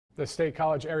The State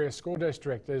College Area School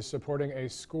District is supporting a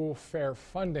school fair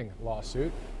funding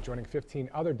lawsuit, joining 15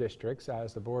 other districts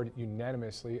as the board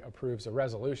unanimously approves a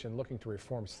resolution looking to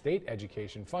reform state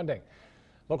education funding.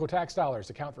 Local tax dollars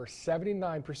account for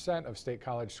 79% of state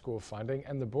college school funding,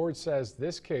 and the board says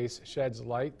this case sheds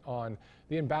light on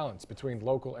the imbalance between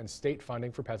local and state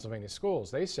funding for Pennsylvania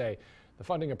schools. They say the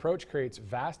funding approach creates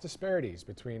vast disparities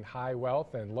between high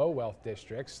wealth and low wealth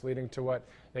districts, leading to what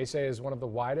they say is one of the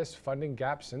widest funding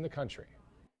gaps in the country.